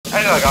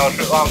I know, like, I'll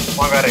shoot,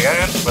 one guy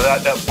again for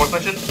that fourth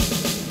mission.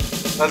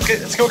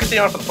 Let's go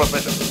continue on for the fourth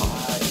mission.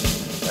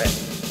 Right.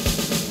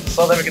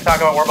 So then we can talk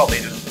about more about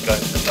lasers.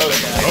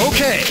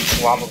 Okay.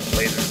 Llama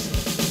lasers.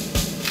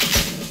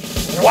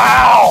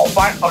 Wow!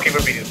 Fine. Okay, we're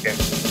beating this game.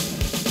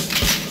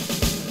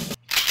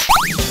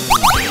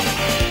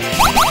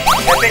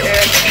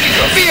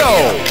 Theo!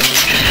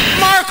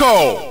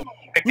 Marco!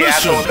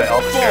 Mission 4,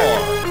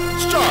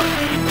 start!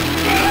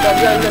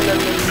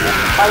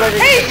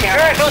 Hey,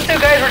 Erik, those two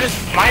guys were just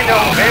mind their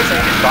own business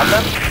and you just got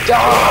them?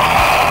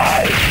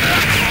 Die!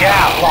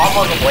 Yeah,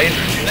 llamas and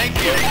lasers, dude. Thank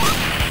you.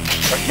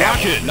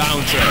 Rocket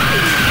launcher.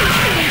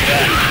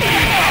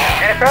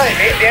 And apparently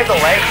they have the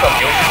legs of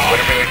the ocean,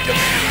 whatever they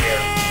just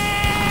here.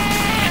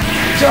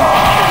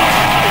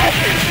 Die!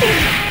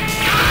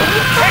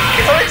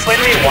 Can someone explain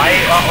to me why,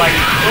 like,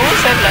 who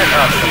said that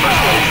in the first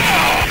place?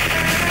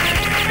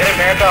 Did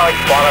America, like,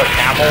 bought a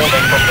camel and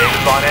then put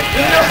lasers on it?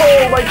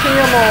 No, my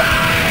camel!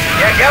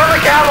 Yeah, get on the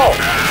camel!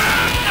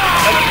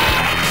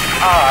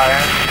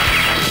 Alright.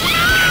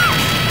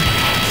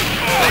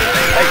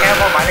 That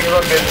camel might think a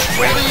little bit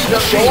sweet.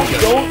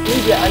 Don't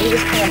leave it, I need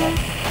this camel.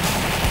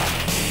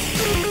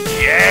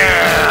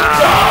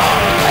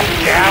 Yeah!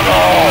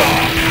 Camel!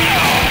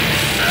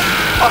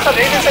 Also,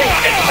 they didn't say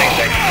interesting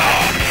things.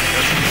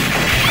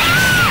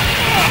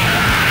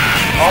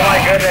 Oh my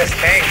goodness,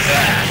 tanks.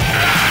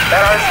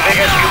 That are as big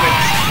as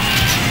humans.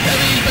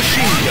 Heavy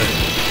machine gun.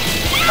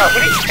 No, who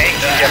needs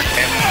tanks? You have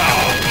camels.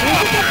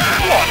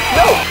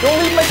 No, don't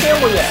leave my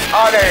camel yet.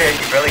 Oh, there you go.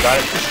 You really got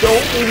it.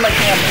 Don't leave my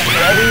camel.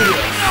 Whatever you do.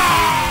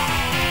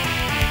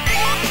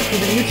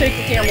 Either you take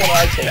the camel or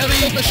I take it.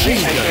 Heavy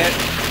machine gun.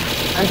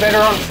 I'm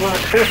better on Slug.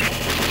 You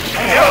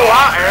know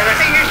what, Aaron? I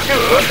think you're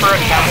too good for a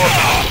camel.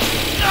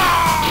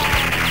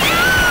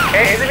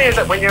 Hey, isn't it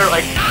that when you're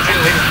like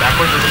shooting lasers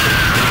backwards?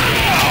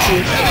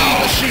 Heavy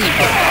machine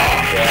gun.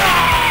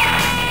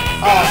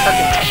 Yeah. Oh,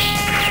 fucking.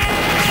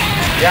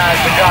 Yeah,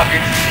 good job.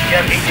 You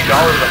have $80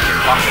 up your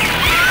pocket.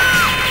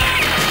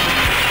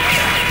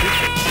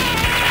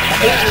 I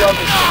hate you love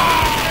this game.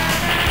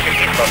 You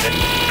can love it.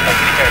 Like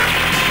you care.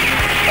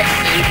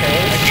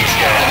 Okay. You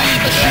care.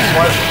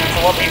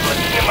 What people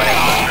in my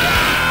house?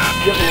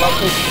 You have a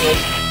lovely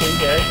voice.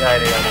 Okay. Yeah, I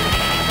do.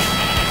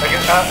 Like,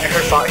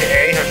 her song,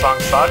 A, her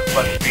songs suck,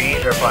 but B,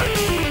 they're fun.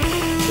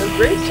 They're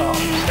great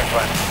songs. They're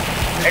fun.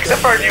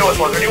 Except for her newest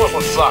ones. Her newest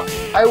ones suck.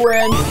 I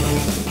win.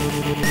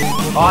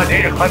 Oh,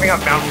 dude, you're climbing up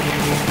mountains.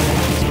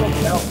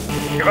 No.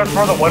 You're gonna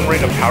throw the one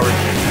ring of power.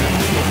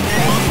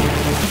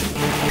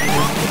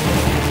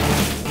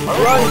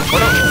 Run.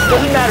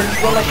 Doesn't matter.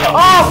 Just run myself.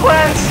 Oh,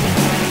 friends!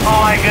 Oh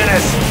my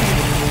goodness.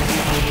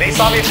 They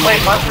saw me play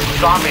Plants vs.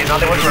 Zombies, now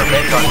they want to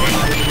revenge on me.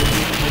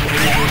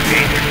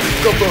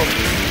 Go boom.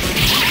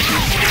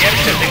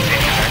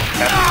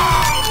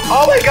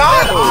 Oh my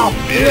god! Oh,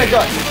 Look what I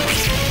got.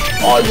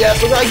 Oh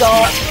yes, look what I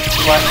got.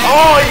 what?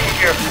 Oh,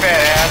 you're fat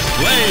ass.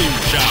 Flame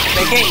shot.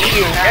 They can't eat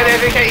you now. Yeah,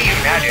 they can't eat you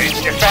now, dude.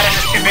 Your fat ass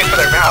is too big for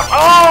their mouth.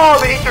 Oh,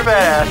 they eat your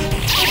fat ass.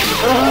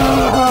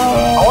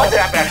 I want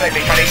that after like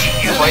they try to eat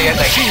you, but you had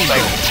like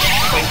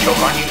clean choke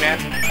on you, man.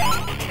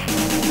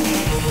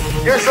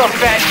 You're so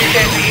fat you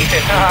can't be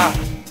eaten, haha.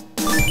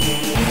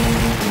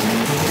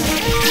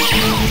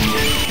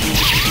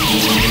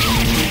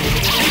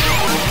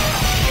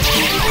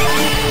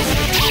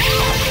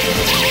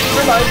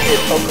 Reminds me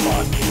of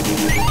Pokemon.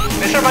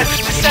 This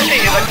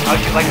setting is like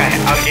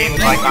a game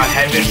like on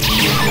heaven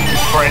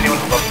for anyone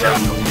who loves that.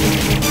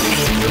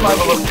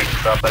 Reminds me of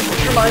stuff, but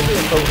This reminds me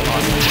of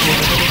Pokemon.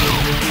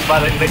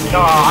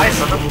 no, I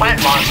saw the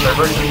plant monster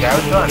versus that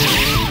was done.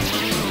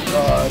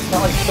 It's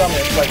not like summon,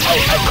 it's like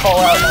I call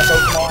out my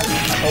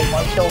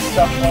Pokemon kill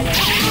stuff for me.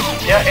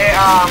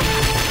 Yeah,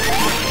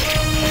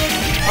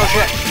 oh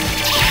shit.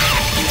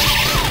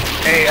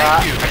 Hey,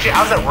 actually,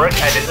 I was at work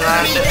at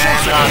Disneyland,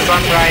 and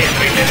some guy in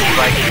 3 minutes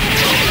was like,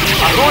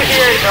 who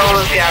here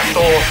knows the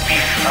actual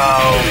speech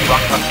of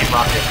Team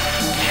Rocket?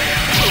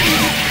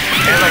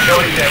 And like,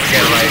 nobody did ever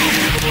get it right.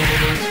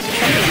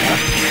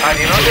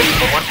 Do you know this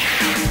one?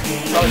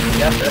 Oh,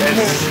 yes,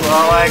 It's,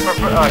 like,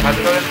 how's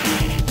it going?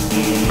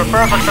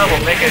 Prepare for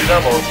trouble, make it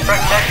double.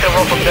 Protect the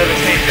world from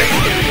devastation.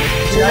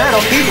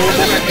 Seattle people,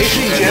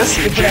 just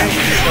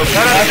No,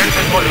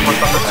 there's more than one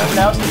stuff like that.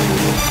 now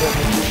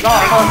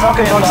it's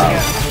okay once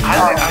again.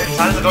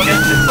 How does it go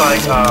again? It's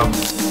like,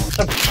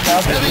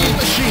 Heavy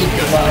machine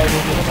gun.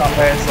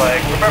 it's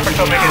like, prepare for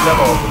trouble, make it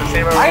double. The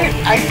same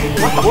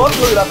We'll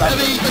look it up after.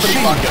 Heavy It's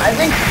pretty machine fun. gun. I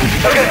think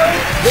Okay.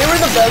 they were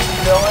the best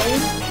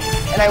villains,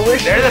 and I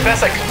wish They're the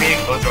best, like, comedic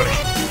villains.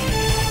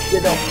 you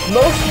know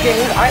most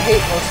games. I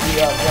hate most of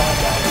the villain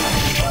guys.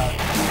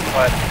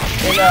 But,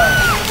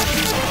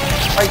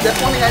 Like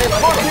that's one thing I didn't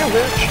like about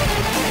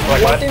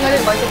like, one what? thing I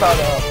didn't like about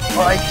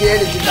or I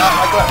did not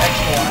like about X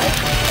and Y.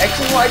 X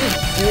and Y is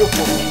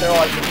beautiful. They're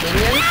like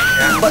minions,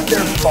 Yeah. but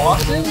their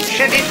bosses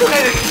Shit, these two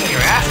guys are kicking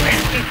your ass, man.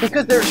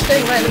 because they're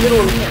staying right in the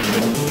middle of the game.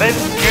 Then,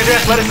 use your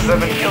athleticism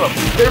and kill them.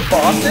 Their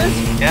bosses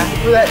Yeah?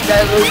 for that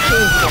those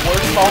teams are the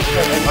worst boss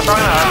ever. I'm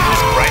talking about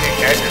just grinding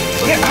characters.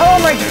 Yeah, how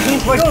am I?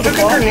 He's like No, the took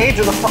a boss- grenade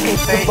to the fucking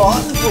The thing.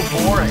 bosses were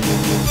boring.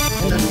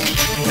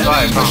 And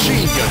Heavy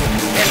machine gun.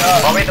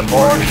 I'll make them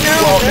boring.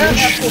 well, they didn't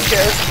have full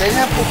characters. They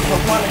didn't have full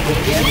Pokemon in the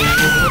game.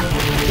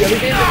 The other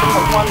games, like the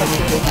Pokemon that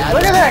they had,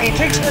 Look at that, he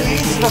takes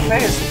grenades to the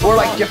face. were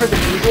like different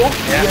than usual.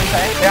 Yeah. You know what I'm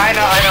saying? Yeah, I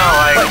know.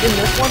 But Like, in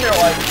this one,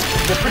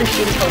 they're pretty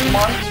shitty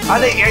Pokemon. I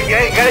think you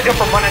gotta jump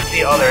from one end to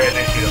the other and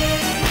then shoot him.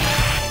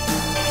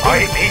 Oh,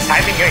 he's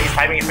typing it. He's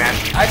typing it, man.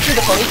 Actually,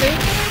 the funny thing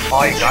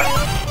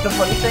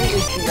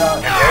is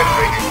And Eric's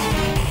breaking.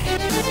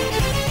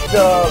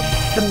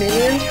 the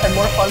minions had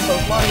more fun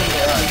Pokemon than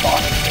their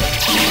bosses.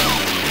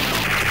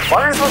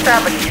 Why are they supposed to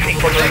have a unique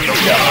Pokemon?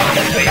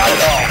 Not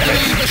at all.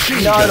 Heavy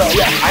machine Not gun. at all.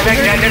 Yeah. I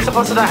mean, yeah, they're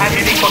supposed to not have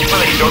unique Pokemon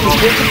that you don't know.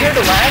 When compared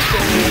to last,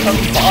 and some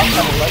boss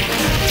have a legend.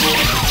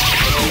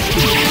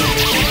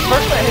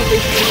 Personally, I think they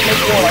should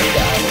make more like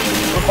that.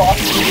 Where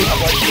bosses really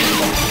have legends.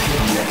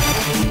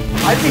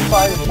 I'd be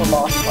fine with more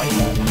bosses like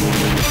that.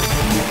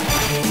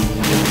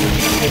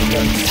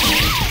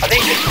 I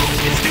think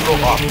it's to go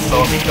up,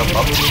 so if you jump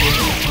up.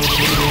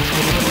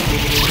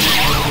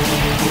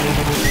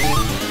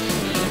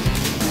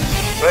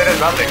 Wait, there's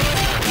nothing.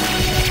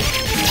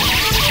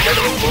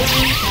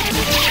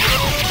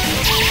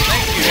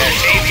 Thank you. Yeah,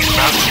 save these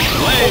maps.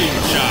 Flame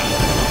shot.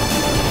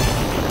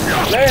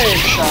 Leg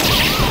shot.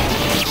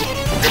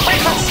 Your play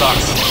kind of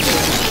sucks.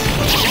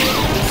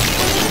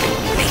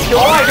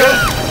 Oh my god!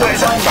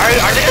 Are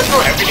they gonna throw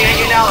everything at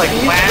you now? Like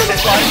plants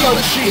and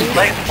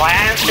like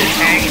plants to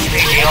tanks to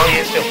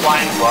aliens to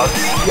flying bugs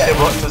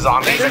to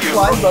zombies? There's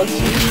flying bugs.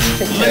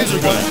 Laser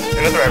gun.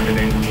 They're gonna throw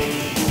everything.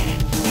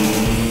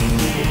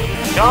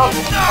 Jump!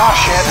 Oh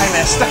shit, I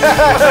missed.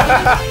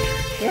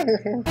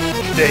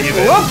 There you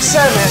go. Whoops,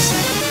 I missed.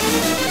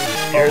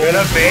 You're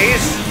gonna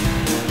face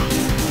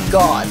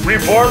God.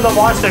 Reborn the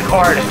monster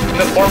card in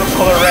the form of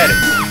color red.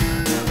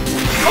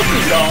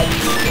 Fucking God.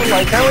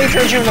 Like, that only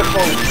turns you into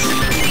clones.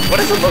 What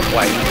does it look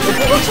like?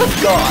 It looks like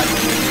God.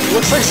 It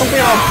looks like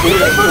something on food.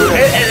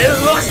 It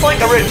looks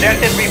like a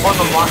rejected Reborn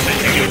the Monster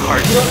Yu-Gi-Oh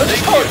card. You know, let's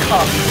just call it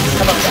Cock.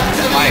 How about that?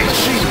 Like,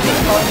 Machine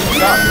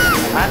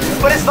gun.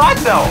 but it's not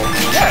though.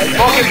 Yeah, it's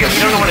Okay, because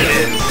you don't know what it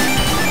is.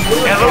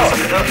 It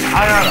looks.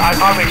 I don't know. I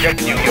call it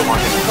rejected Yu-Gi-Oh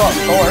monster. called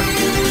Thor.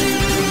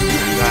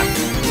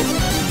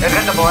 It's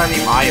got the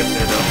Millennium Eye up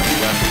there though.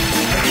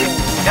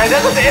 Yeah,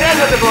 it has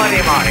the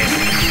Millennium Eye.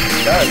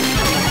 It does.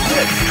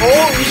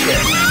 Holy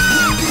shit.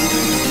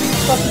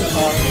 Fucking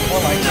Cock.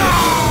 More like it.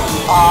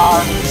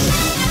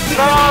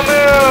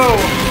 Namu!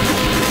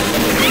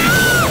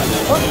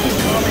 Fucking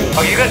Tommy.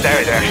 Oh, you got there.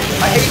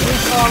 I hate you,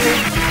 Tommy.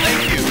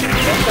 Thank you.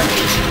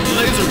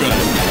 Laser gun.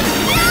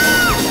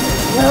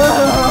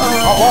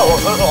 Oh,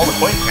 whoa, those are all the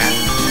points, man.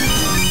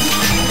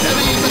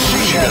 Heavy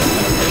machine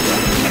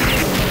gun.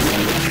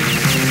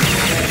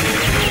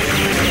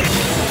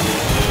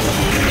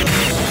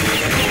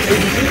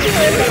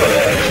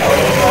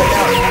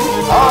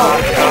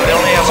 They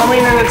only have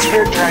Something in its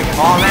Spirit Dragon.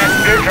 Oh man,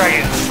 Spirit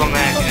Dragon is so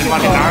man. She's just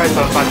watching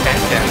Naruto, it's on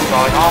 10-10. So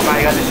like, oh my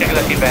god, this chick is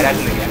actually badass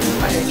in the game.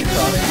 I hate you,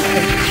 Tommy. I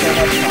hate you so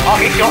much, Tommy.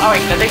 Okay, sure, oh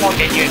wait, that thing won't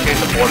get you into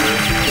the border.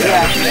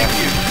 Yeah. Thank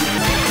you.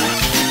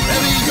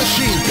 Heavy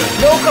machine gun.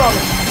 No,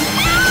 Tommy.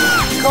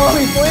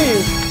 Tommy,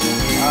 please.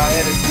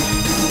 It is.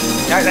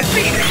 Yeah, that's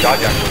pretty easy to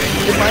dodge actually.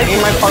 It might I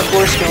need my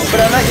parkour skills. but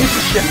I'm not used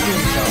to shifting,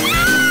 so.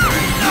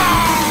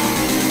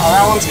 Oh,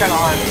 that one's kind of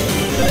hard.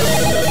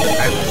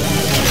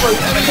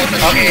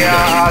 Okay,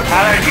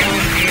 Tyler,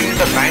 use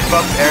the 9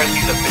 bucks, Eric,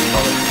 use the $6.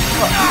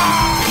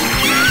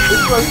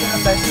 This was the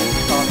best thing,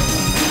 Tommy.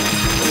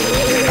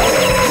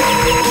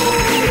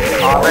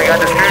 Oh my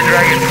god, the Spirit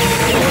Dragon.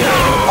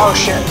 Oh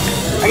shit.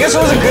 I guess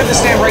it wasn't good to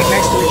stand right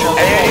next to each other.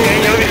 Hey,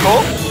 you know what'd be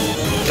cool?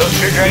 Those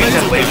Spirit Dragons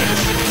have lasers.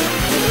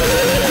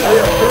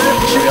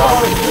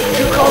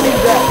 You call me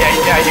that.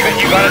 Yeah,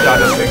 you gotta dodge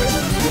those things.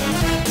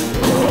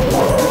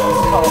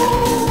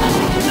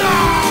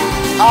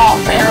 Oh,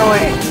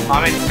 barely. I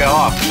mean, it fell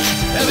off.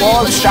 Heavy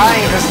Well, it's machine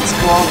dying gun. because it's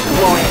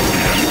glowing.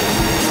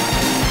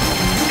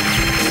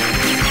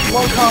 Come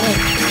on, Tommy.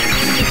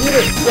 You can do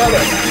this, brother.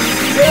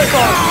 Get it,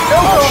 Tommy. No,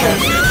 Oh Tommy. shit.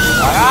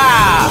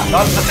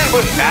 This thing's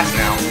moving fast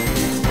now.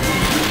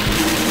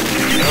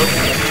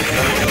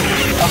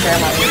 Okay,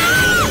 I'm on.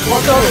 Come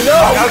on, Tommy. No.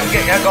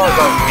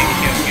 Go.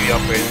 Give you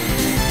upgrade.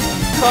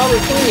 Tommy,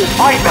 please.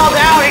 Oh, he fell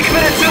down! He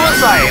committed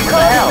suicide! What the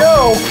Tommy, hell?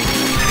 no.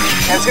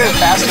 Yeah, it's getting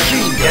faster.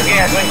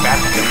 Yeah, it's going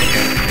faster.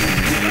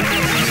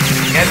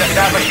 Yeah,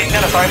 that machine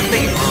gun aside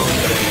thing is really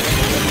good.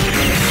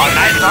 Oh,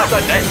 nice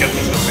jump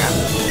is good, man.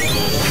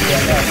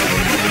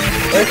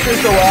 Let's do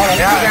so well.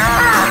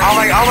 Yeah. Oh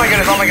my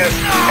goodness.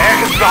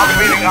 Eric is dropping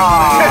meeting.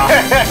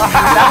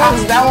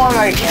 That one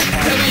I can't.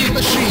 Heavy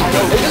machine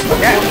gun.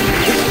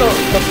 This is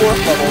the fourth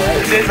level,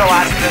 right? This is the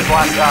last, Second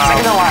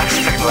to last.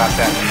 Second to last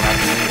set.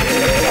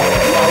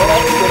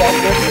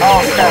 Oh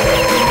crap.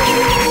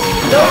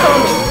 No,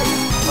 Tommy.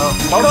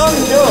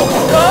 Tommy, no.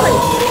 Tommy,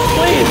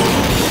 please.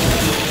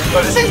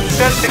 But this thing's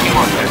just sticking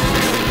on there.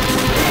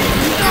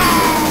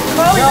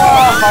 Tommy, No,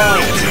 no.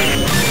 finally.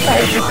 I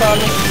hate you,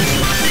 Tommy.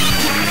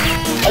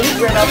 I just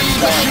ran out of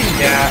time.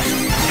 Yeah.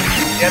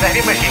 Yeah, the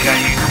heavy machine gun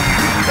you.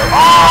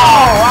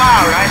 Oh,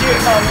 wow, nice.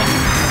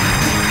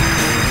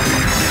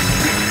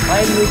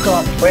 I'm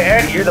recon. Wait,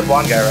 Eric, you're the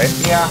blonde guy, right?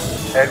 Yeah.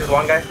 Eric is the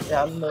blonde guy?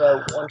 Yeah, I'm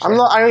the one. I'm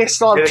not. I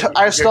still have. You're-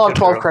 I still have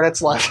you're 12 good,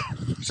 credits left.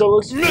 So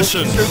let's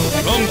Mission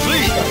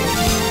complete.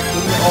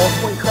 Give me all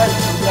 20 credits.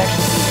 So we can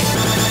actually do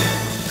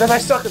it. Because I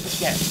suck at this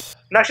game.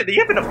 No, actually,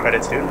 you have enough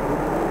credits, dude.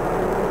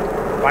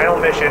 Final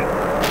mission.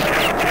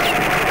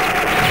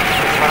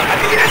 I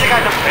think you guys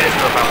got enough credits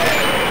for a final mission.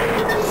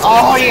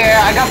 Oh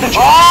yeah, I got the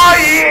jet. Oh,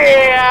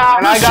 yeah!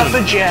 And I got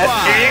the jet.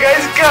 Here you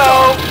guys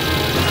go!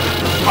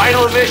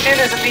 Final mission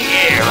is in the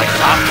air, like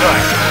Top Gun.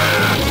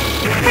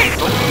 Hey,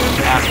 don't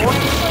asshole.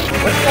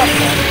 What's that,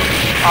 man?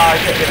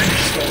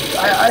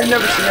 I've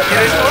never seen that.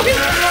 Yeah, there's a movie?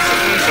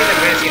 You've seen the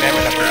greatest scene ever,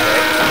 that movie,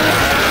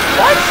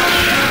 right? What?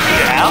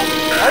 Yeah?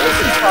 I haven't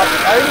seen Top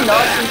Gun. I have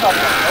not seen Top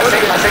Gun. A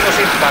single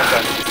scene from Top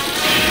Gun.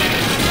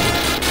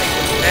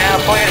 Yeah, I'm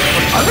playing.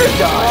 I'm gonna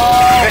die.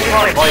 You guys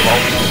want to play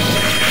volleyball?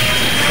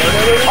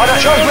 Oh, no,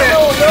 Jumpman.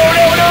 no.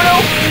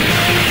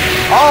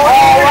 Oh,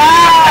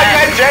 wow! I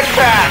got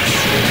jetpacks!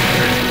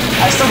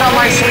 I still got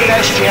my sweet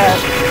ass jet.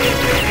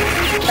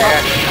 Yeah.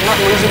 I'm not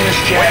losing this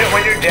jet.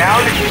 When you're down,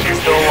 you're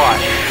still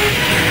alive.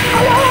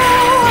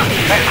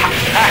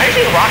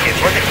 Actually, rockets,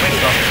 where'd they come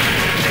from?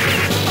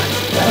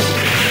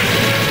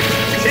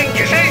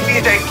 You're shooting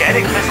these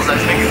gigantic missiles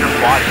that's making your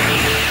body.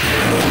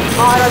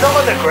 Oh, no, don't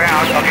on the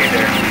ground. Okay,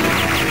 there.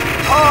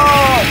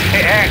 Oh!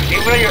 Hey, Eric, do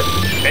you know your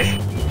fish?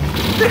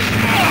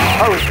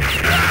 Oh,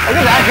 look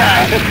at that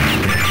guy.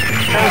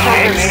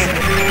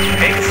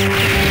 Pigs?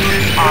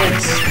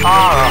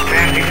 Oh,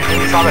 man, we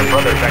saw my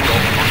brother back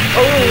home.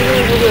 Oh,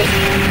 look.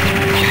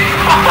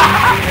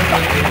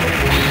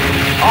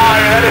 Oh,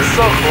 that is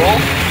so cool.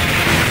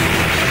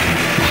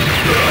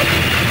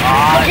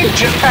 Fucking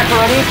jetpack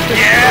ready.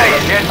 Yeah, you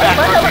jetpack.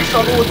 I have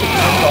trouble with the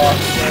turn.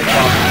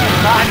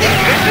 I think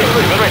you guys are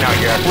really good right now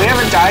here. We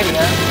haven't died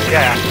yet.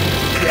 Yeah.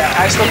 Yeah.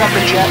 I still got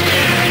the jet.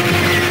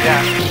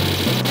 Yeah.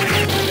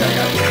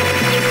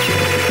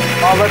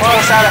 Oh, let's pull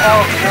us out of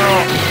hell. No.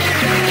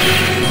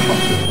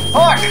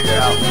 Fuck! You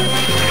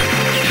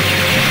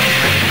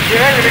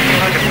guys are making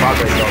really good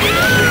progress though.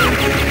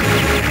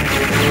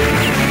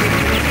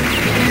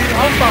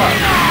 Oh, fuck.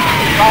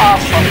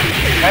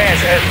 Hey,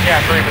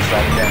 yeah, pretty much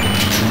that, yeah.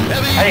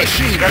 Heavy Hey,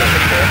 machine grab a gun.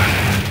 picture.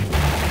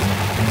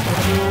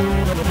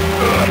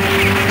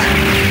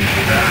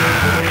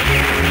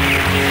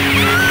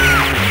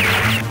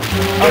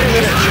 Oh, you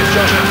missed it.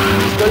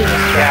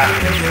 Yeah.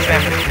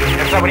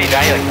 That's not when you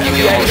die, you like, you Yeah, get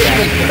you all missed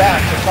the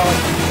back. It's not like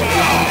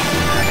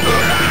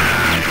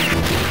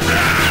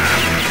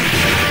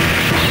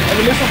and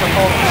the missiles are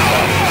falling.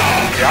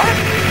 Yeah?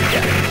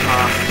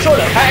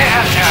 Sort of. Hey,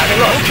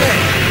 look.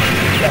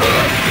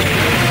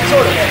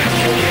 Sort of.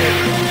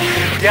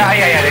 Yeah,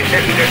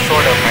 they're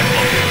sort of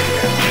mental.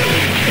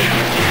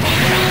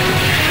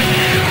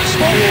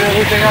 Spending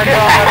everything I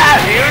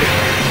got. Dude!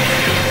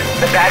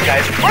 The bad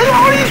guys. Where are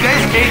all these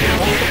guys cages?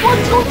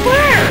 What's over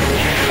there?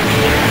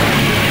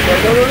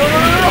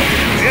 No.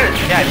 Dude,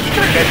 yeah, you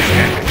could have been this.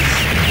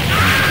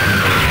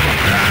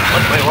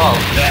 Wait, whoa.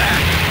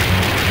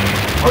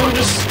 Oh, you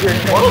just scared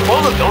me. What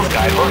was those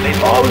guys? What were they Oh,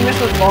 called? we missed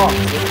those bombs.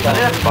 I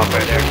think that's a bomb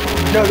right there.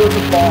 No, those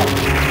are bombs.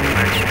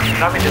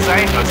 Not me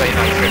design? No, it's like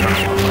not straight on.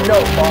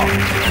 No, bombs.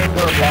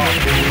 They're bombs.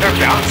 They're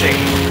bouncing.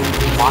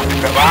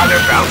 Wow,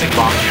 they're bouncing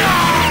bombs here.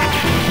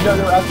 No,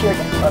 they're actually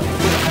like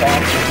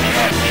bombs.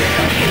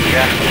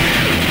 Yeah.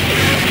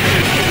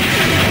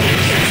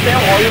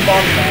 Spam all your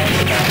bombs down.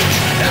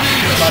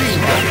 Machine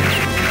gun.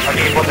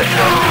 Okay, you put the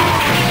truck.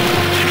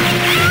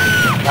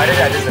 I did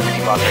that. This is the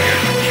mini boss right here.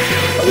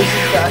 Oh, this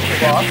is the actual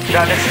boss.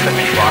 No, this is the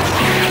mini boss.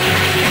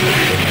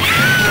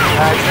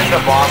 This is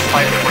the boss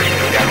fight before you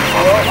go down the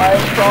boss. Well, I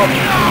have a problem.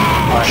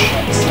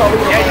 It's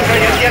probably Yeah, you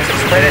have some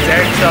credits.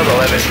 Eric still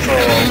has 11, so...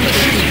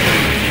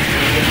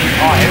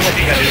 Oh, everyone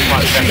you gotta do is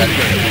spend that.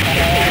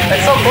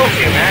 That's so close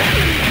to you, man.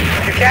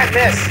 You can't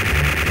miss.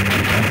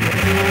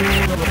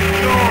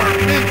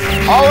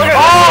 Oh, look at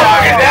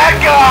Look at that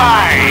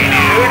guy,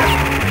 dude.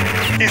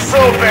 He's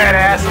so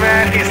badass,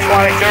 man. He's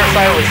flying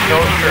suicide with no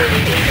shirt.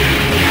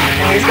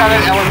 He's got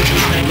an LMG.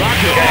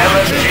 Yeah,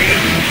 LMG.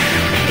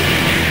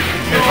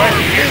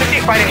 You're just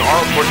keep fighting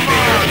Arnold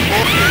Schwarzenegger.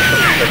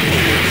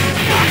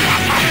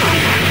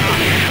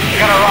 You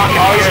got a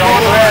rocket. Oh, he's here.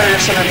 going there. You're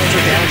sending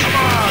major damage.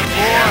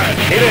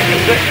 Even if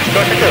he's good,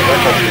 go take the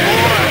weapon.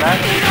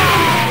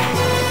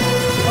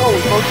 Oh,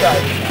 we both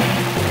died.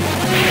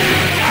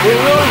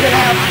 We're really gonna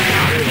have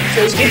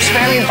So just keep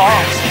spamming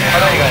bombs. How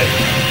about you guys?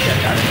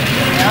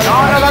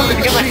 No, that's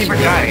because I keep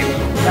forgetting.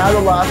 now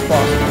the last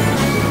boss. Is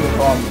the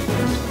problem.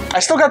 I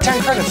still got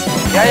 10 credits.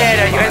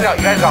 Yeah. You guys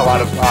got a lot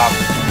of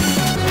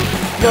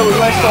No, we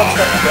might still have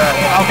stuff to go.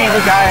 I'll be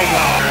the guy.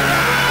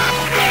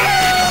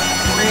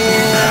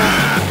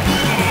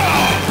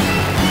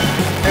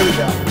 There we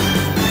go.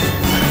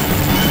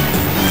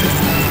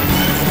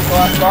 The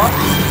last boss?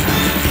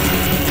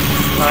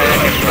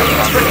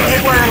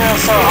 Hitler and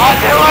so.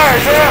 Hitler,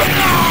 Is it?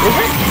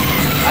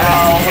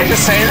 We're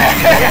just saying that.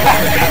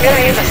 yeah,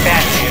 he's a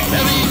statue.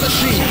 Heavy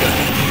machine gun.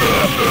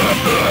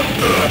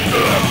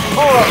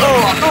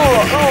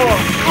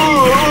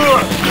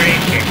 Great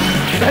king.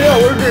 I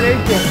know, where's grenade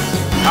king?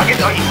 I'll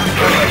get. Oh, you can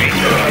go to grenade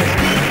king.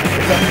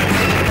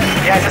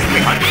 Yeah, it's just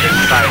 300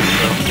 inside.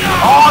 So.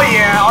 Oh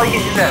yeah, oh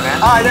you can do that,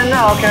 man. Oh, I didn't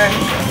know. Okay,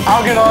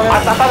 I'll get on it.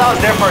 I thought that was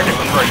there for a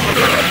different version.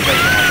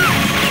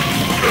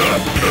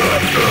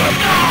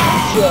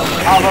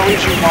 I'll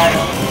release you,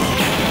 Mario.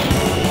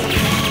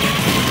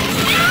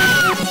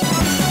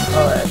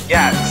 Alright.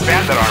 Yeah,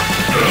 spam that arm.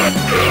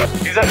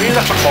 Use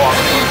that football arm.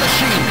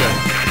 Machine gun.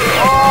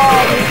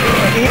 Oh,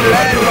 he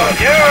landed.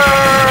 Yeah!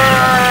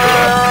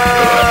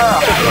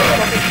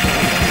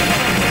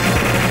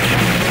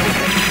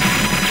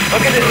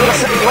 Look at this.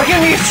 Look at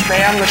me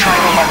spam the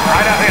triangle button.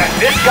 I know, yeah,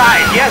 this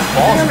guy, he has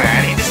balls,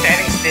 man. He's just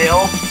standing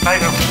still. Not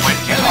even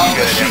flinching. He's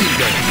good at it. Machine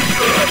gun.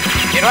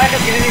 You know, I can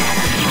get it.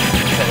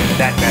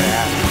 That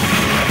badass.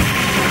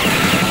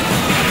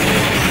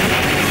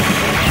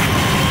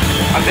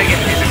 I'm thinking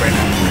music right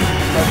now.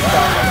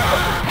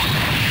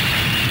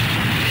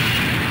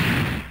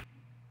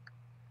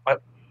 What?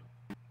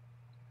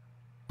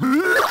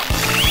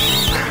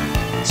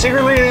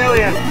 Secretly an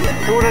alien.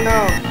 Who would have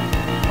known?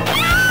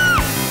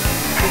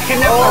 He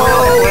kidnapped the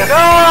real Hitler.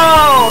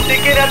 No! They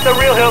kidnapped the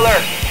real Hitler.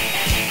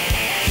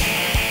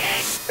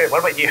 Wait, what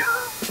about you?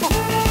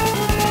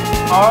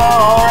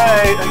 Oh,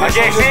 alright.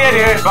 Okay, see you,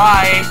 dude.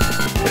 Bye.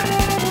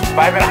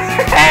 Bye, man.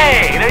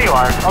 Hey! There you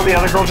are. Oh, the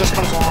other girl just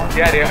comes along.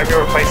 Yeah, dude. I'm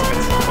your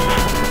replacements.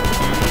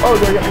 Oh,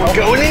 they're gonna help.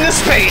 Going into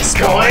space,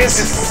 Going guys.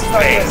 to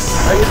space.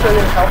 Are you still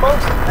gonna help us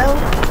now?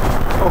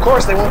 Of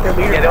course, they want their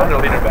leader. Yeah, they want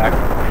their leader back.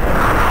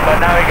 But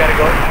now we gotta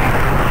go.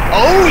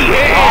 Oh,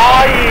 yeah.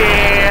 Oh,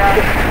 yeah!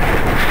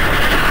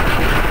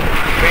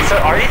 Wait, so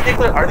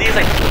are these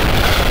like...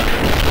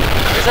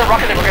 Is that a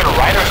rocket that we're gonna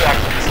ride or is it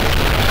actually...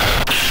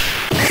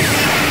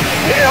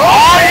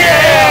 Oh,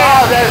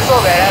 yeah! That is so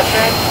badass,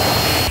 man.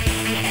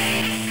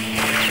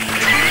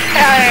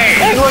 Hey!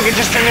 Hey, look, it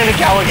just turned into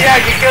Galaga. Yeah,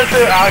 you go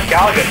to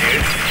Galaga,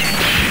 dude.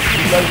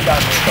 Heavy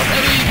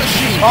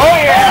machine gun. Oh,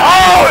 yeah.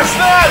 Oh, it's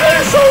that! That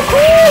is so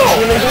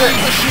cool! Heavy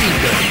machine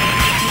gun.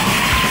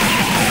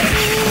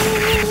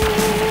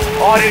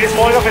 Oh, dude, it's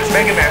blowing up its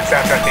Mega Man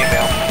soundtrack theme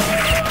now.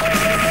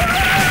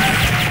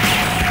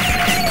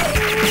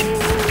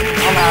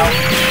 I'm out.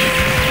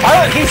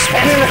 Pilot keeps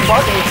spinning the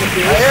button.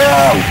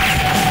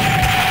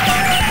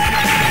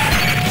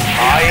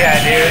 Oh, yeah,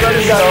 dude.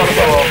 This is so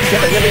cool.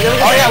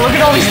 Oh, yeah, look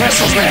at all these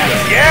missiles, man.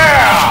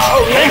 Yeah!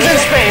 Oh, Things in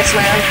space,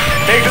 man.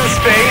 Take to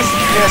space.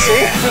 Yeah,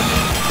 see?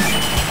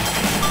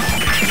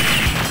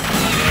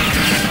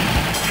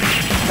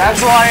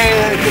 That's why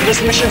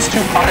this mission's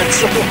two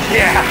parts.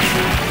 Yeah.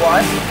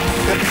 What?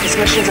 This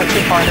mission's a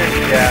two-parter.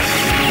 Yeah.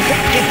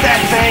 Get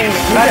that thing.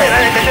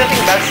 I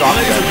think that's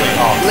Sonic.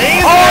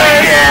 Laser. Oh,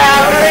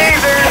 yeah!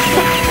 Lasers!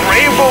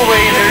 Rainbow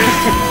lasers!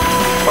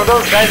 Or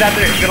those guys out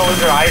there who's gonna lose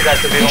their eyes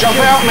after they Jump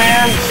out,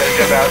 man. Gotta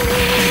jump out.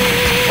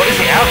 What does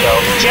he have, though?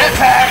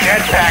 Jetpack.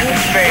 Jetpack in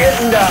space.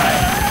 And die.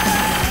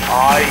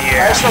 Oh,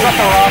 yeah. I still got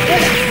the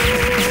rocket.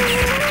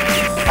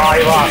 Oh,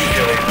 he lost,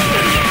 Billy.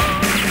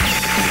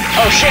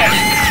 Oh, shit.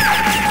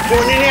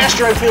 Going in the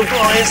asteroid field,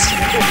 boys.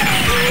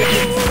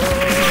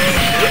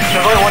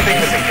 There's only one thing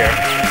missing here.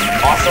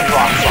 Awesome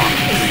rock song.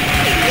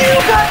 You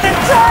got the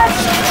touch!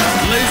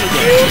 Laser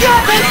gun. You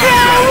got the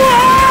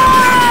power!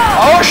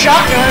 Oh,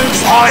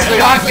 shotguns. Oh, it's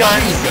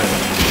shotguns.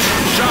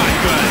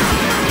 Shotgun.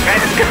 Man,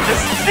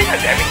 this thing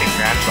has everything,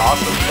 man. It's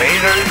awesome.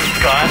 Lasers,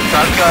 guns,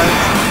 shotguns,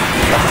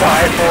 a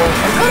rifle.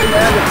 I'm kind of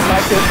mad that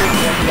my character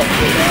can't get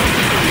kidnapped.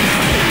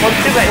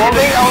 Well,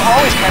 they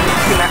always can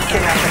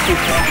kidnap the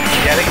people.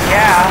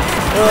 Yeah.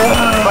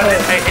 But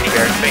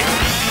anywhere in space.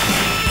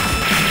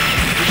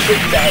 You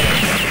should die.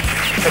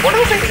 So what are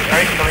those things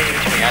already coming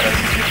at us?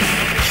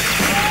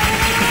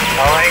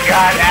 Oh my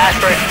god,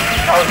 asteroid!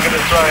 I was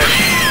gonna throw it.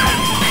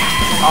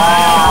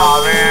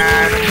 Oh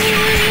man.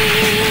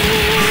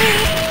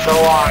 So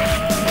long.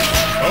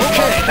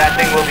 Okay. That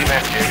thing will be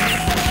messed, dude.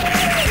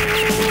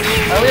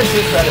 I only have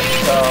 2 credits,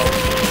 so...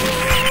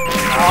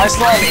 Oh, I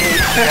still have 8.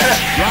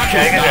 Rocket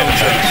Yeah, you can do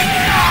launcher. it.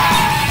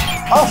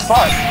 Oh,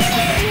 fuck.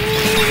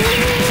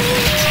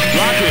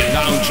 Rocket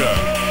launcher.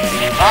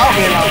 Oh,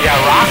 you know. Yeah,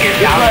 rocket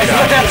down. It's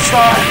the Death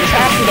Star. It's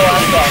half of the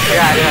last box.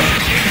 Yeah, it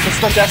is. It's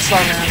the Death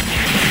Star, man.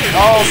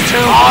 Oh, it's 2.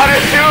 Oh,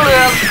 there's 2 of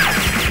them!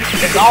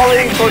 It's all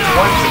leading towards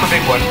one super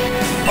big one.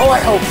 Oh, I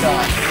hope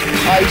not.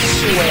 I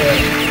swear.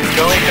 It's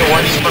going to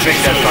one super big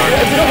Death Star.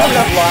 If we don't have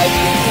enough lives,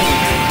 we can...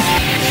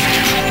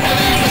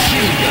 Heavy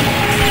machine gun.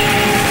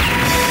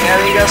 Yeah,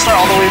 then you gotta start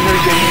all the way from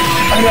the beginning.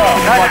 I know.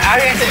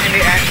 I think it's in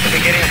the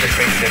beginning of the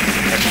spaceship.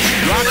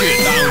 Rocket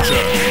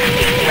launcher.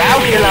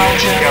 Rocket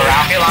launcher. Your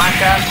rocket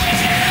launcher.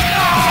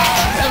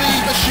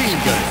 Heavy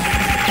machine gun.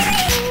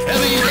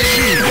 Heavy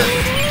machine gun.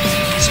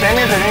 Spam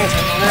your grenades.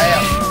 I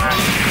am.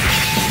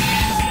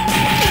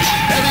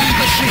 Heavy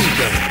machine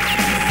gun.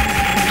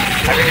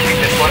 I think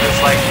this one is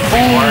like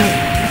more.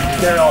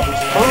 They're all these.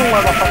 Boom,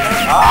 motherfucker.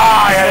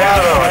 Ah, yeah.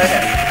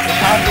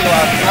 Half of the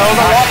last No,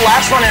 the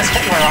last one has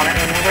Hitler on it,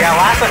 remember? Yeah,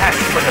 last one has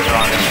super Hitler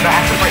on it. No, it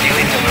has super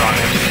alien Hitler on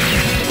it.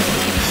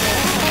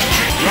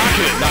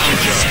 Rocket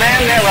launcher. Spam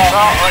that route.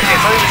 Well, okay,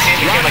 so you see,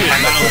 you can like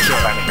Rocket kind of launcher.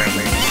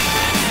 apparently.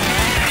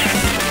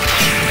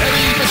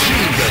 Heavy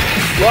machine gun.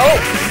 Well,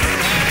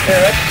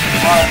 Eric,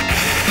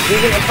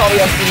 you're gonna probably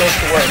have to do most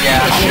of the work.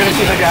 Yeah. I'm gonna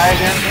see the guy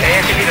again. They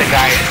have to be the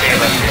guy to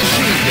save us.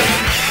 Machine gun.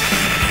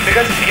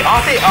 Because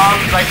honestly,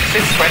 like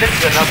 6 credits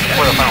is enough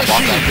for the final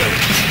boss. Machine gun.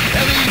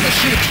 Heavy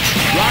machine.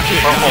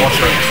 Rocket Or for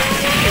launcher.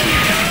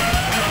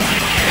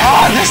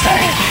 Ah, this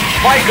thing.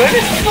 My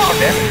goodness, it's not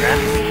damage, man.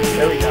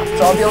 There we go.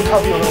 So I'll be able to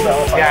help you a little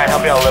bit. Yeah,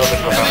 I'll help you out a little bit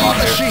for the boss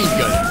here. Machine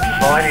gun.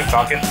 Well, I need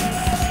Falcon.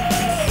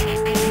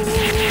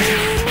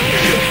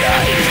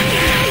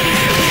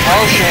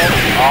 Oh shit.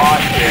 Oh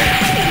shit.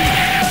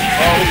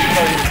 Oh, we should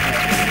probably...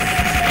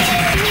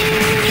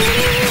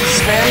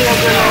 Spam your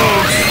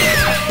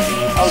grenades.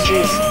 Oh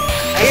jeez.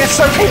 I gotta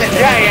start paying it.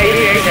 Yeah,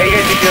 you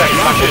guys need to like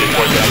stop moving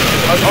towards them.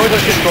 Always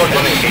just get towards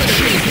one in case.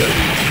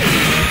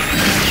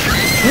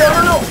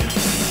 No!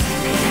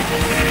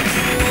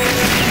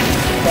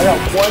 I got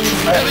one,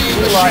 I have 2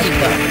 lives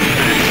left.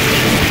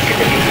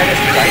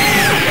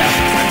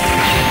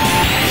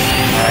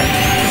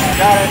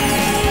 Got it.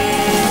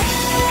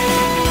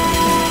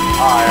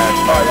 I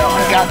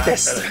Got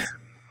this. No.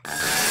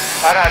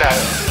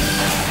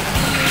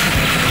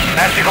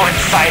 Now to go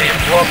inside and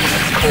blow up with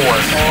its core.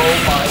 Oh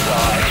my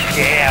god.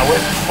 Yeah,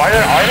 are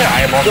there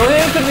eyeballs? The only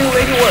thing that can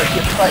make it work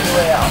is fight your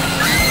way out.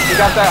 You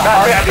got that.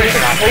 I'm pretty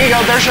sure not. There you go.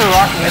 There's your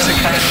rock music.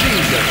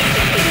 Machine gun.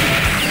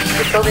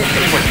 There's still these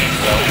 2 more teams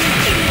though.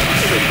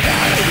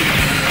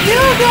 You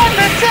got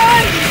the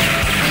touch.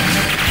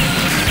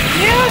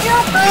 You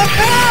got the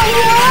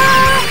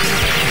power.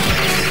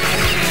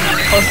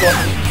 First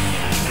one.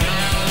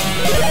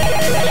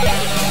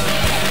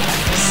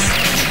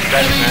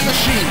 Heavy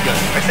machine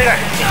gun. I think I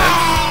can see that.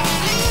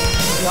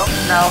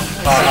 No.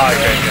 Oh,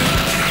 okay.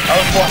 I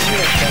was watching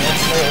this thing,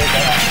 it's really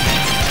bad.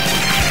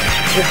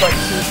 It's like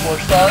 2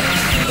 4-star.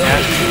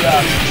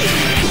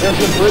 There's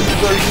a bridge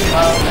version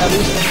of, at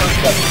least the first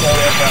episode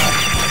of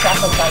Attack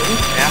on Titan.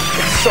 Yeah.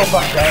 It's so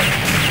fucked up.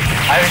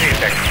 I haven't even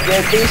checked. They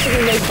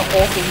basically make the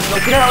whole thing,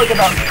 like, you know how like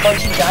about a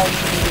bunch of giant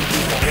shooting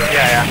people, right?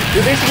 Yeah.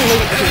 They basically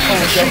make it into a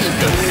total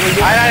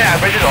joke. I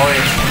Bridget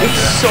always.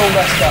 It's so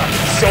messed up.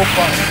 It's so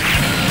fun.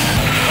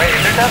 Wait,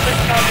 is there Netflix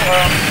now?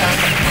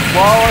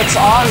 Well, it's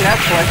on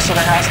Netflix, so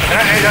there has to I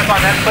don't know, that's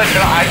on Netflix.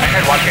 I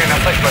tried watching it on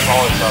Netflix, but it's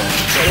all this stuff.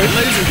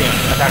 Laser gun.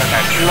 Attack on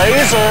Titan. be.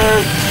 Laser.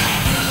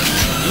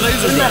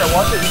 Laser Doesn't matter, gun.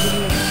 watch it, you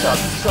can even stuff.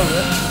 It's so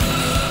good.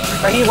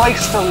 But he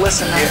likes to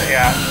listen.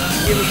 Yeah.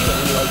 Give a shit,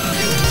 you like,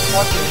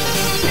 watch it.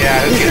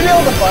 Yeah. You should be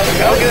able to find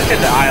it. I'll give this kid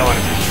the island.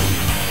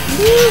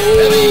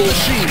 Heavy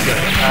machine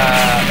gun.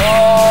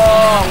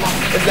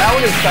 If that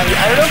one is Stein,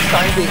 I don't know if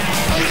Stein's being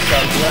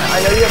unsubbed. I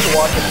know you have to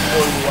watch it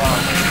before you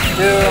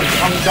Dude,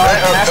 I'm done.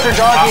 Master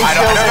Dodging I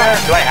don't skills know. there.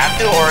 Do I have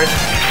to, or is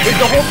If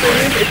the whole thing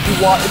is, if you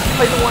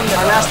play the one that...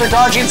 My Master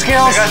Dodging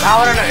skills. because I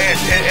want to know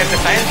if the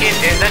science game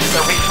is it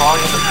a retelling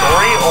of the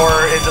story,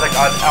 or is it like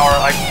a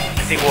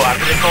sequel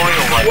after the story,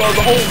 or what? Well,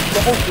 the whole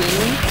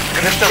game,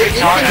 Because if it's a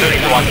retelling, I don't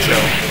need to watch the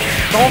show.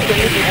 the whole thing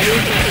is the only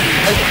thing,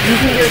 like, you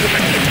can get the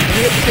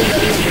same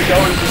ending as the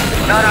go or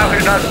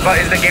No, but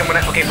is the game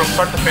okay from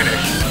start to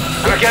finish?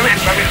 I mean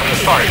from the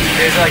start.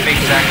 Is it like the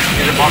exact?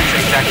 Is it box the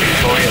exact same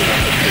story as the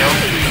show?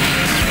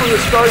 from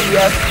the start,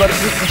 yes, but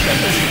it's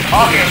reconstructed.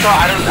 Okay, so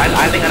I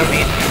think I don't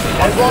need.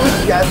 As long as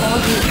you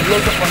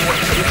look up on what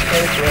each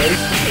character is,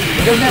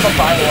 it doesn't have a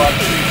dialogue.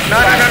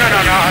 No.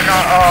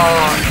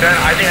 Then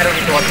I think I don't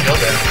need to watch the show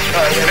then.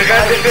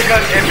 Because if it's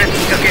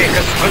okay,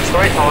 because good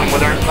storytelling,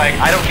 whether like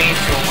I don't need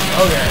to.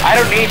 Okay. I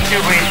don't need to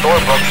read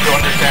story books to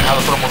understand how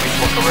the film movie's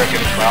supposed to work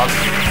in the crowd.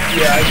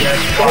 Yeah, I guess.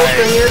 The whole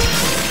thing is,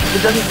 it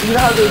doesn't, you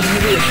know how they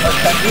usually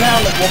affect, you know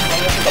how like Wolf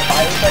Among Us is the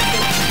bio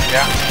section?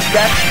 Yeah.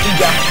 That's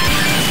indefinite.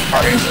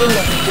 At least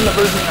in the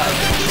version I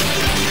did.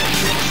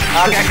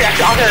 Actually,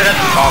 I'll get it. That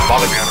doesn't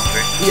bother me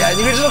honestly. Yeah,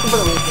 you can just look for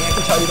the linking. I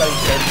can tell you about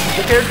each character.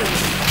 The characters.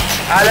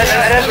 That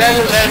doesn't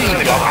really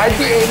bother me. I'd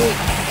be aiming,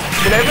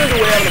 whatever the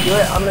way I'm gonna do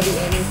it, I'm gonna be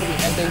aiming for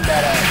the ending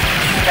that I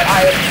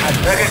haven't had.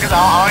 Okay, because I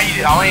want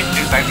you to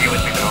do something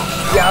with me though.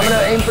 Yeah, I'm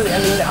gonna aim for the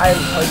ending that I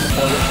haven't played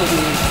before, which will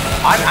be.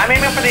 I'm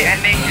aiming for the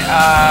ending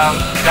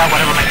that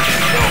whatever my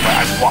decision go, but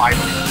I believe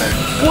it's better.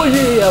 Well,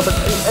 yeah, but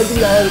the ending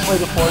that I haven't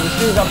played before, which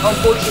means I'm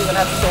unfortunately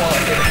gonna have to go on my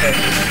favorite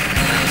character.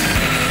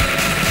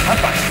 I'm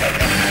fine with that.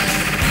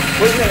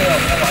 Wait a minute,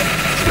 hold on.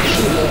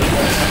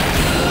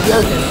 The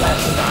other thing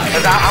has to die.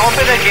 Because I won't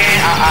play the game.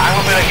 I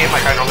won't play the game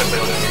like I normally play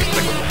other games,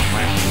 like with the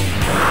plan.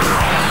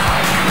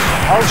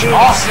 Oh, geez.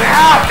 Oh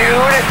snap, dude!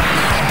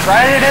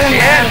 Write it in,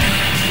 man.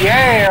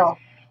 Yeah.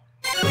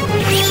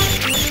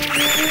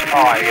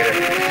 Oh, I get it.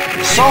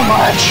 So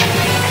much.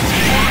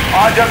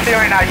 I'll jump in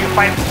right now. You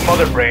fight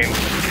Mother Brain.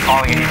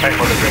 Calling it, you fight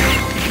Mother Brain.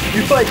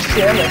 You fight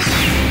Samus.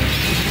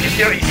 You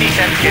see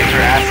Samus getting her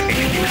ass kicked,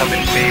 and you come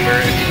in favor.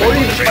 And you Or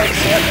you fight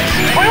just Mother fight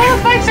Brain. Samus. Why do you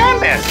fight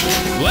Samus?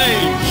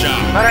 Blade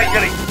shot. No,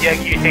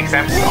 you take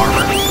Samus'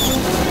 armor.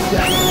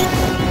 Yeah.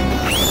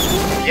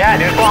 Yeah,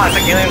 dude, come on, it's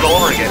like aliens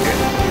all over again, dude.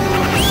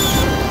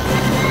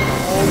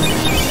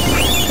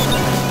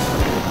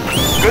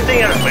 Good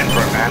thing you have a twin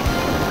for it, man.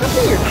 Good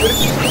thing you're good at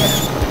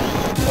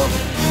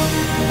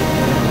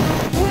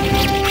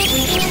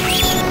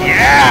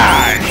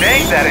Yeah!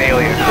 Dang that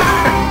alien.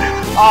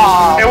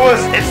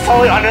 It's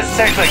totally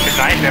unnecessary to like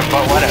design them,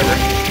 but whatever.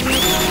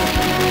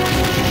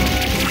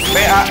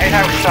 Wait, how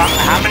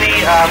many,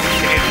 can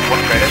you,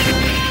 what credit? 3?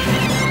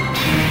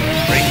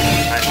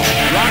 Nice.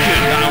 Rocket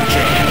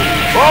launcher.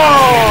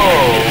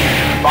 Whoa!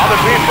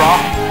 Bother me, bro.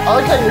 I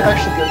like how you're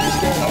actually good at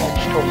this game. I'm like,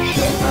 just total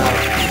shit.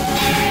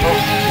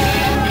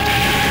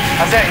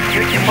 I said,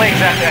 you play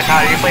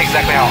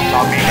exactly how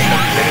I'll be like the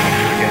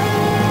again.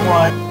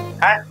 What?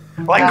 Huh?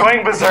 Like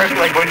going berserk,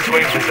 like going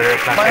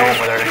berserk, not caring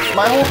whether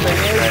my whole thing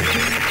is,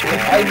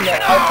 I play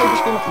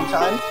this game a few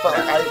times,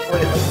 but like, I play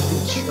it like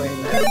each stream.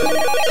 It's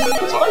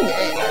a fun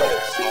game, but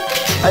it's,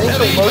 I think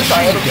the most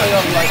I ever played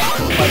on like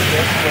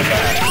this was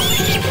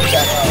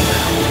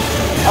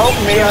help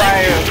me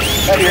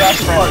that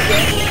Jurassic Park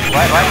game.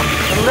 What?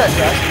 Remember that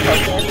Jurassic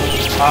Park game?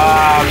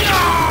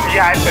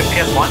 Yeah, I played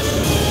PS1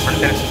 for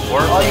Genesis 4.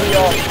 On the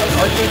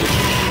arcade.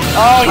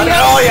 Oh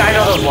yeah, I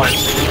know those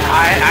ones.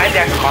 I had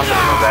the actual console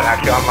of that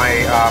actually on my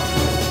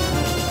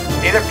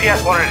either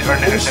PS1 or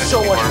It was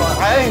so much fun.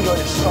 I enjoyed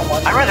it so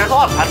much. I remember there's a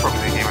lot of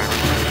platforms in the game.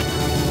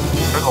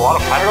 There's a lot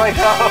of platforms.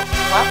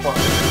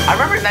 I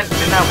remember in that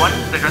one,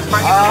 the Jurassic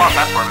Park, there's a lot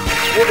of platforms.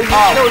 No,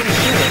 it's a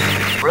shooter.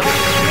 Really?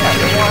 Yeah,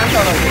 the one I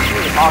thought it was a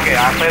shooter. Okay,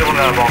 I played one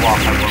of the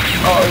platforms.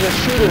 Oh, the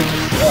shooter.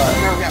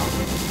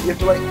 You have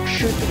to like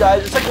shoot the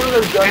guys. It's like one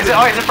of those guns. Is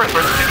it first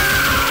person?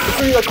 It's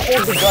where you like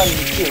hold the gun and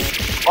you shoot.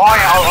 Oh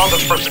yeah, all the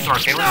first person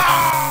arcade ones.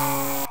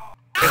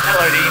 It's not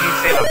like you need to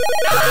save him.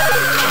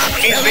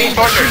 He's being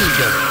tortured.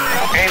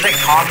 And he's like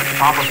Tom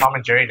from Tom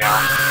and Jerry now.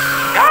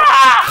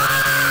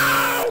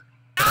 Ah!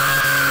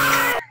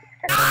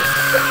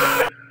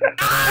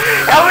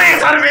 Help me,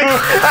 son of a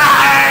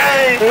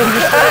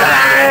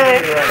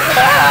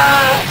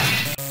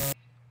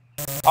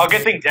I'll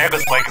get things Erik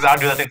was playing because I'll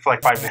do that thing for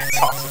like 5 minutes.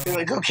 Also. You're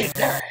like, go keep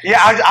there.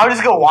 Yeah, I'll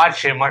just go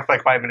watch him like for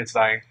like 5 minutes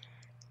dying.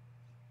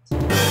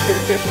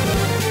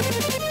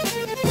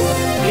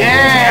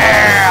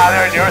 Yeah!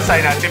 They're on your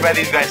side now. Too bad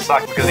these guys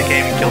suck because they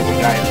can't even kill some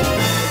guys.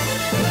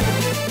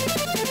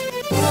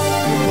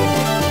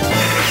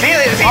 See,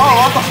 oh,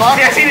 what the fuck?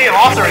 Yeah, see, they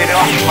lost already. They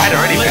lost the fight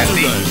already, man.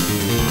 See?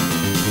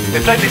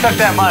 It's like they took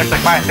that much,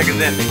 like 5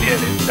 seconds in, they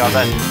did it. So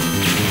that.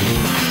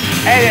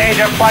 Hey,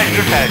 they're applying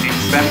your strategies.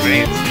 Spam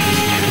grenades.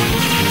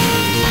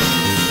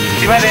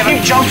 See why they have keep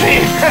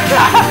jumping!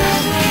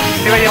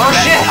 Oh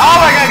shit! Oh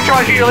my god,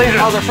 control shoot your laser!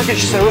 Oh, they're freaking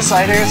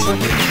suiciders.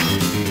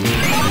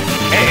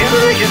 Hey, isn't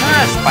there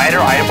a spider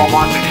eyeball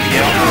monster to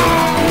kill?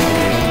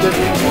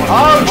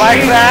 Oh, like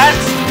geez. that?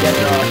 Yeah,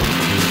 there are.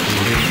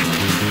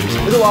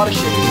 There's a lot of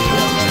shit.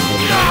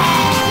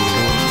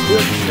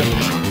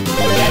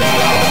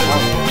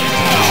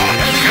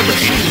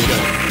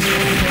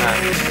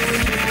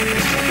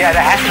 Yeah,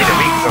 that has to be the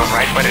weak zone,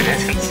 right? But it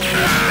isn't.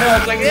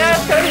 Yeah, it's like, yeah,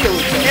 it's kind of the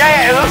weak zone.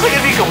 Yeah, it looks like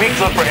it'd be a weak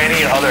zone for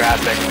any other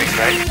aspect of things,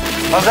 right?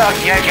 Also,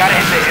 yeah, you gotta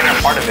hit the inner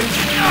part of it.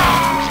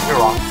 You're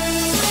wrong.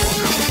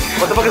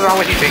 What the fuck is wrong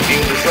with you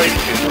thinking? This way?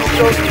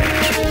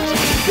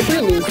 Did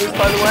we lose this,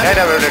 by the way? Yeah,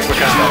 never, we're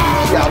kind of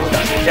done. Yeah, we're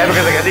done. Yeah,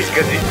 because like, at least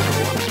you're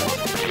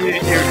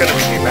gonna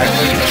be back.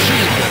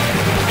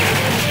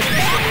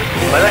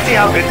 But let's see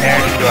how good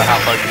Erik can do it,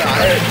 how far he can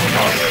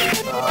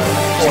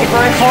Keep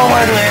going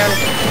forward,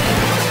 man.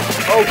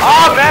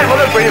 Oh man, what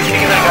a greatest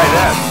king that guy's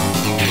at.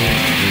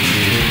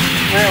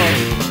 Really?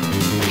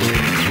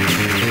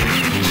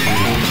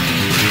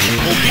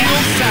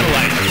 Mobile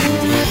satellite.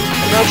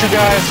 I got you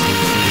guys.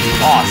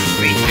 Oh,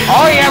 sweet.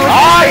 Oh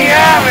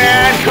yeah,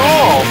 man,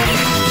 cool.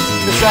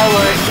 The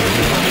satellite.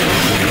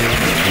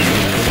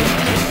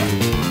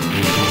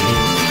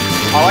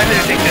 I like that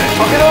you think that.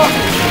 Fuck it up!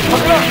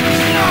 Fuck it up!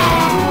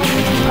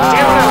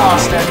 Damn it, I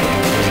lost it.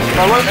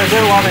 I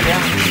did a lot of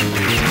damage.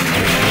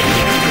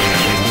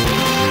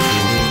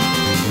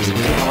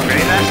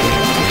 Ready then?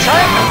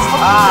 Try it!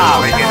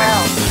 We get it.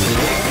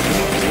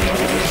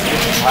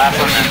 Last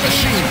one then.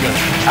 Machine gun.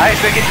 I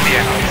expect it to be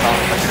a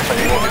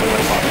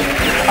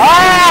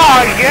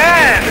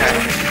again!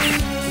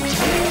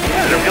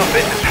 They're real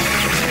bitches.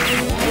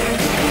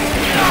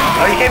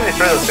 Oh, you can't even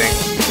destroy those things.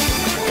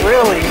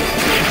 Really?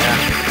 Yeah.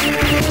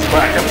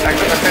 Well, I couldn't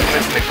fit them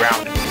into the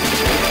ground.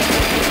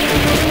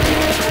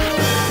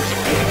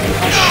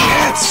 Oh,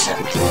 shit!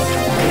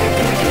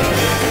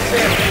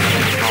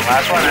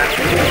 Last one then.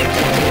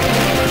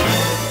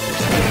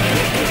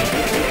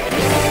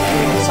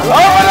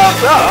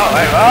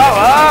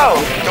 Oh!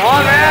 Come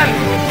on, man!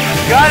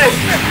 Got it!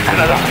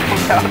 Another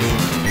one.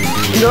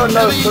 You don't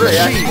know 3,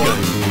 actually.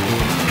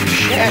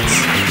 Shit!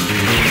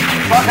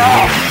 Fuck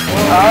off!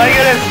 Oh my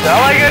goodness!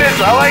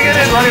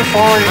 Running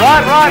forward.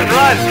 Run!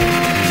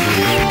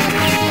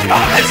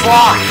 Oh, it's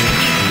locked!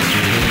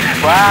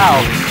 Wow.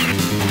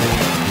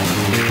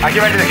 I get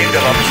ready to get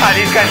them up.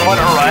 These guys want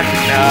to run.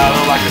 No,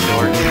 they'll lock the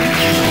doors.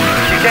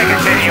 You can't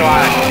continue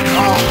on.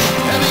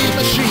 Heavy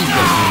machine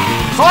gun.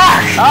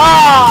 Flash!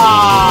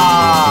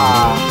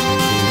 Ah!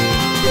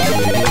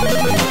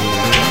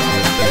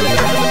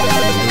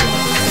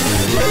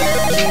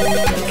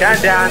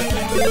 Countdown.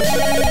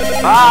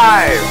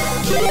 5,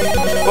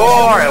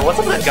 4. What's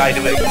up with that guy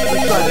doing?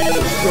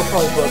 He'll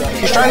probably blow down.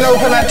 He's trying to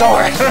open that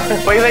door.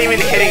 But he's not even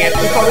hitting it.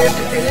 You probably have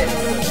to hit it.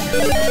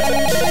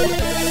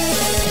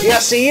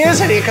 Yes, he is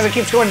hitting it because it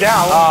keeps going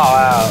down. Oh,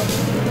 wow.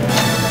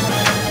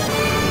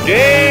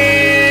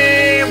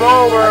 Game I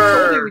told you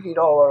over. we need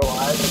all our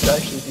lives to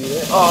actually do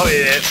it. Oh, we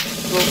did.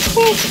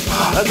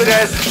 That's it,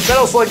 guys.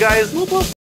 Metal Slug, guys.